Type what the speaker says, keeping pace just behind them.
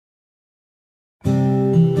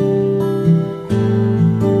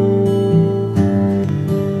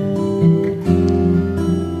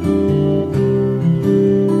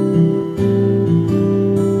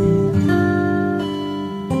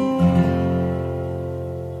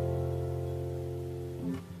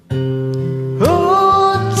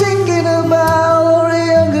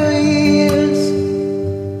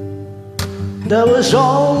was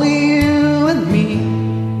only you and me.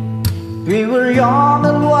 We were young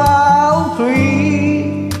and wild,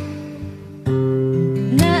 free.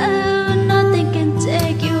 Now nothing can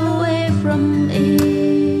take you away from me.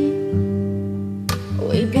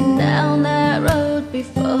 We've been down that road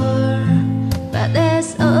before, but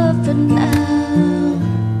that's over now.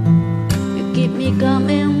 You keep me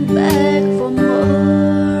coming back for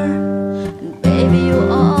more, and baby, you're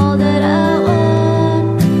all that I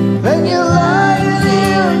want. When you lie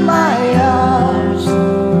here in my arms,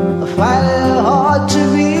 I find it hard to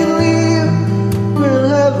believe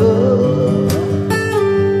we'll ever.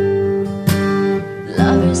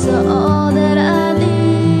 Love is all that I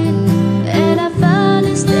need, and I found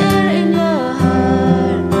it there in your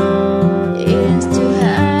heart. It's too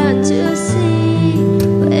hard to see,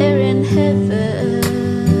 we're in heaven.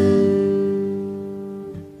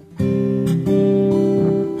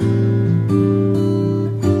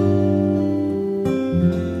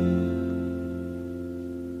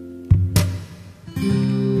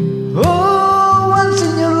 Oh, once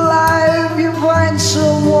in your life you find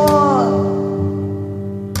someone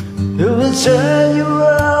who will turn your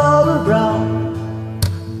world around,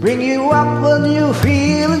 bring you up when you're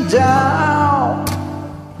feeling down.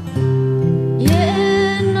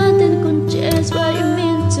 Yeah, nothing can change what you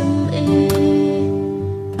mean to me.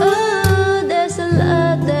 Oh, there's a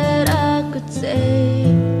lot that I could say,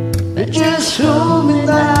 but Just hold me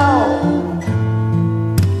now,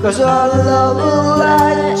 'cause our love will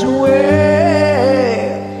light the way.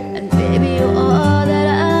 and baby, you're all that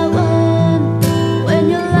I want. When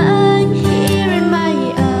you're lying here in my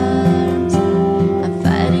arms, I'm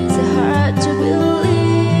fighting so hard to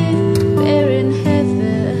believe we're in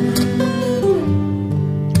heaven.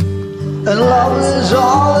 And love is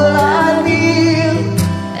all that I need,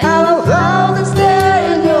 and I found it's there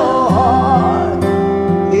in your heart.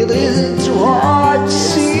 It isn't too hard to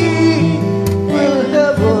see, we're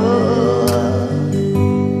heaven.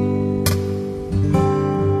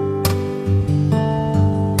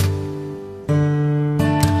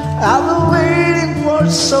 I've been waiting for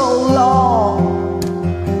so long,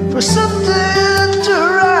 for something to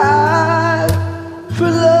arrive, for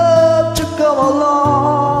love to come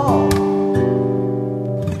along.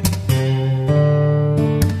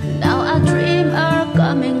 Now our dreams are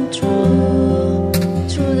coming true,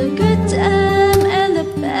 through the good time and the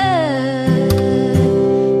bad.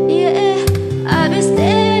 Yeah, I'll be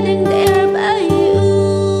standing there by you.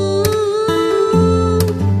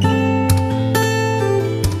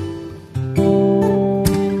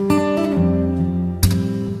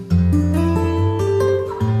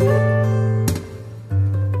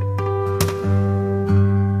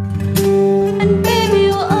 And baby,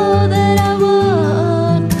 you're all that I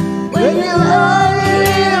want. When you lie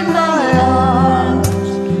in my arms,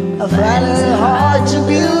 I find it hard to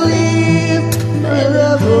believe we'll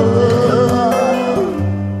ever.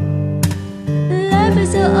 Life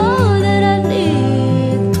is all that I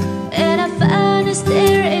need, and I found it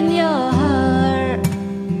there in your heart.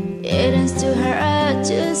 It is too hard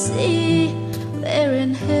to see, we're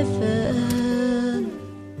in heaven.